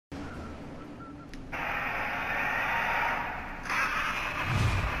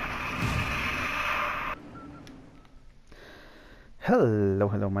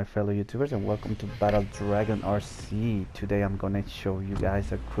Hello my fellow YouTubers and welcome to Battledragonrc. Today I'm gonna show you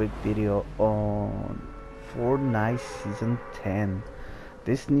guys a quick video on Fortnite Season 10.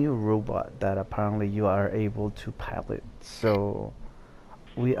 This new robot that apparently you are able to pilot. So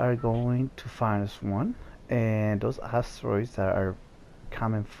we are going to find us one, and those asteroids that are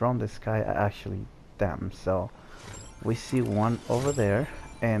coming from the sky are actually them. So we see one over there,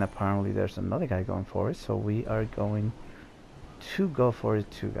 and apparently there's another guy going for it, so we are going to go for it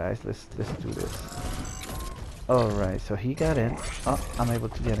too, guys. Let's do this. Alright, so he got in. Oh, I'm able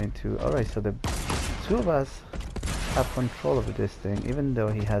to get in too. Alright, so the two of us have control over this thing, even though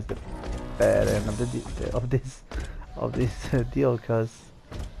he has the bad end of this deal, because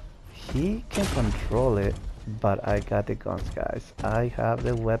he can control it, but I got the guns, guys. I have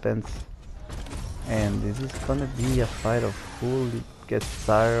the weapons, and this is gonna be a fight of who gets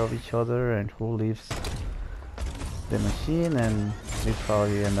tired of each other and who leaves the machine, and we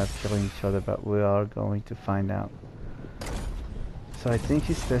probably end up killing each other, but we are going to find out. So I think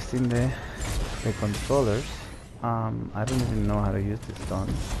he's testing the controllers. I don't even know how to use this gun,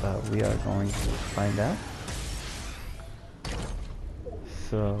 but we are going to find out.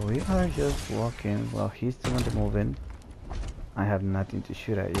 So we are just walking while he's doing the moving. I have nothing to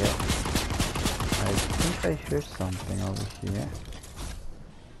shoot at yet. I think I hear something over here.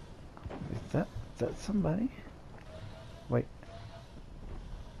 Is that somebody? Wait,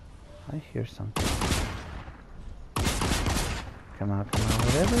 I hear something. Come on,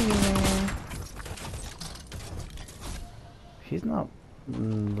 whatever you are. He's not.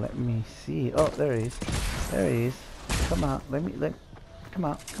 Let me see. Oh, there he is. There he is. Come on, come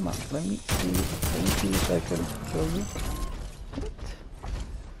on. Let me see if I can kill you. What?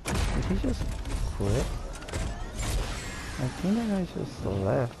 Did he just quit? I think that guy just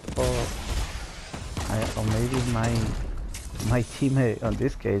left. Or maybe my teammate, on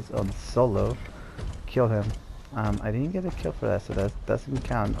this case, on solo, killed him. I didn't get a kill for that, so that doesn't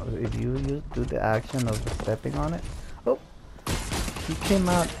count. If you do the action of stepping on it. Oh, he came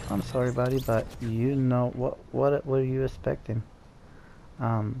out. I'm sorry, buddy, but you know what were you expecting?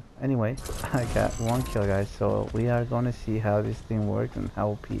 Anyway, I got one kill, guys. So we are gonna see how this thing works and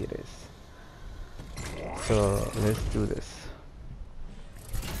how OP it is. So let's do this.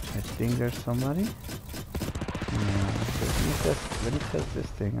 I think there's somebody. Let me test this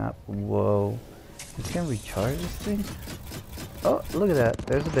thing up. Whoa. You can recharge this thing? Oh, look at that.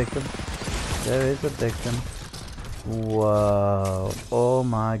 There's a victim. There is a victim. Whoa. Oh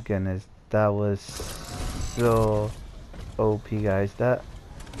my goodness. That was so OP, guys.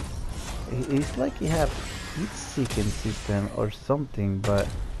 It's like he had heat-seeking system or something, but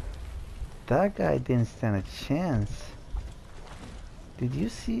that guy didn't stand a chance. Did you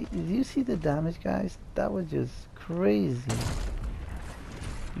see the damage, guys? That was just crazy.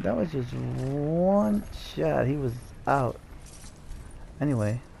 That was just one shot. He was out.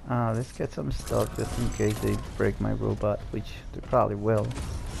 Anyway, let's get some stuff just in case they break my robot, which they probably will.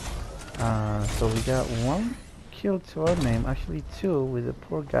 So we got one kill to our name, actually two, with the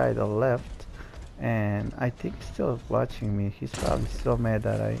poor guy that left, and I think he's still watching me. He's probably so mad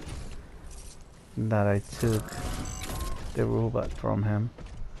that I took the robot from him,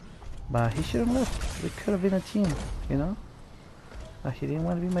 but he shouldn't have left. We could have been a team, you know. He didn't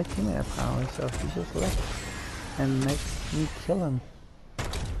want to be my teammate apparently, so he just left and makes me kill him.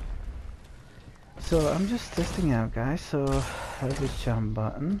 So I'm just testing out, guys. So there's the jump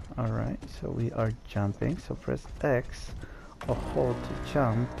button. Alright, so we are jumping, so press X or hold to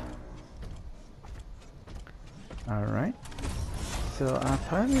jump. Alright, so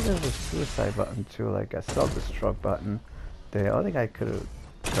apparently there's a suicide button too, like a self-destruct button. The other guy could have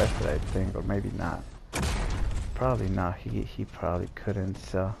pressed it, I think, or maybe not. Probably not. He probably couldn't,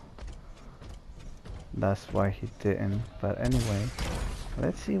 so that's why he didn't. But anyway,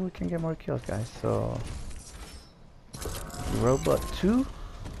 let's see if we can get more kills, guys. So robot 2,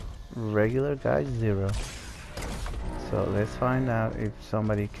 regular guy 0. So let's find out if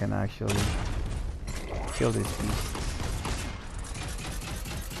somebody can actually kill this beast.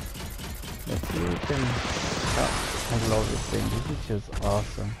 Let's see if we can. Oh, I love this thing. This is just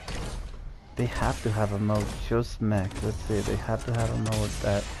awesome. They have to have a mode just max. Let's say they have to have a mode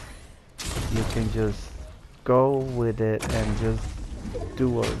that you can just go with it and just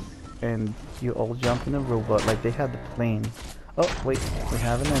do it, and you all jump in a robot like they had the plane. Oh wait, we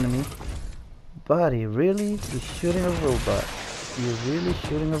have an enemy. Buddy, really? You're shooting a robot? You're really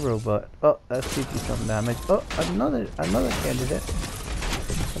shooting a robot? Oh, that's 50 some damage. Oh, another candidate.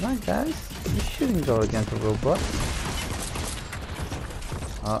 Come on, guys. You shouldn't go against a robot.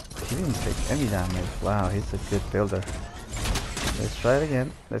 Oh, he didn't take any damage. Wow, he's a good builder. Let's try it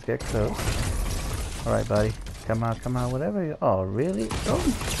again. Let's get close. Alright, buddy. Come out, whatever you... Oh, really?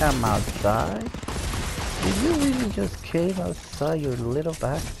 Don't come outside. Did you really just came outside your little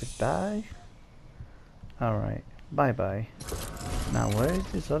back to die? Alright. Bye-bye. Now, where is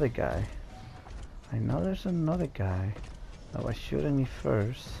this other guy? I know there's another guy that was shooting me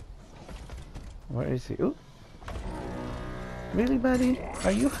first. Where is he? Ooh. Really, buddy?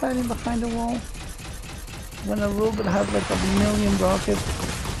 Are you hiding behind the wall? When a robot has like 1,000,000 rockets?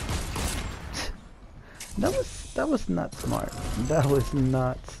 That was not smart. That was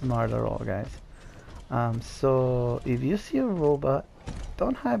not smart at all, guys. So if you see a robot,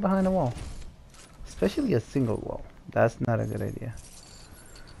 don't hide behind a wall. Especially a single wall. That's not a good idea.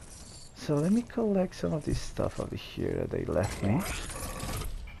 So let me collect some of this stuff over here that they left me.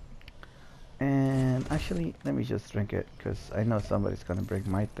 And actually, let me just drink it, because I know somebody's gonna break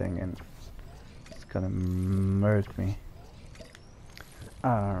my thing and it's gonna murk me.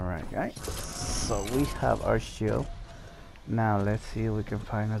 Alright, guys. So we have our shield. Now let's see if we can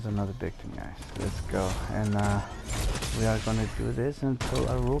find us another victim, guys. Let's go. And we are gonna do this until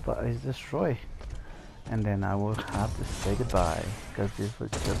our robot is destroyed. And then I will have to say goodbye, because this was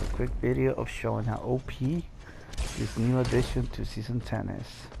just a quick video of showing how OP this new addition to Season 10 is.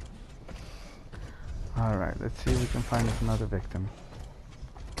 Alright, let's see if we can find us another victim.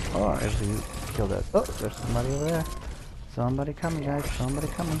 Oh, if we kill that. Oh, there's somebody over there. Somebody coming, guys. Somebody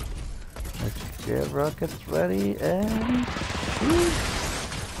coming. Let's get rockets ready and shoot.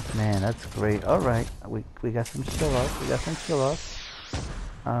 Man, that's great. Alright, we got some chill off. We got some chill off.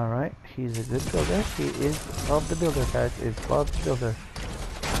 Alright, he's a good builder. He is of the builder, guys. Is of the builder.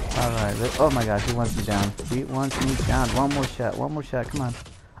 Alright, oh my gosh, he wants me down. He wants me down. One more shot, come on.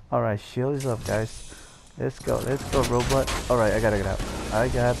 Alright, shield is up, guys. Let's go, robot. Alright, I gotta get out. I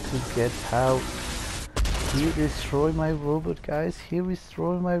got to get out. He destroyed my robot, guys. He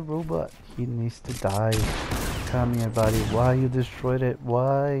destroyed my robot. He needs to die. Come here, buddy. Why you destroyed it?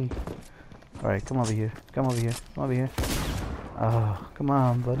 Why? Alright, come over here. Come over here. Come over here. Oh, come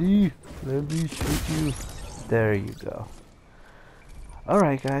on, buddy. Let me shoot you. There you go.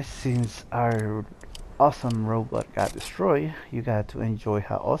 Alright, guys. Since our awesome robot got destroyed, you got to enjoy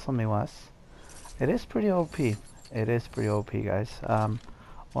how awesome it was. It is pretty OP. It is pretty OP, guys.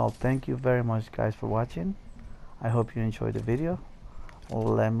 Well, thank you very much, guys, for watching. I hope you enjoyed the video.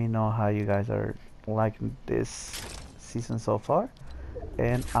 Let me know how you guys are liking this season so far,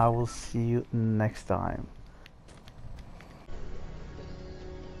 and I will see you next time.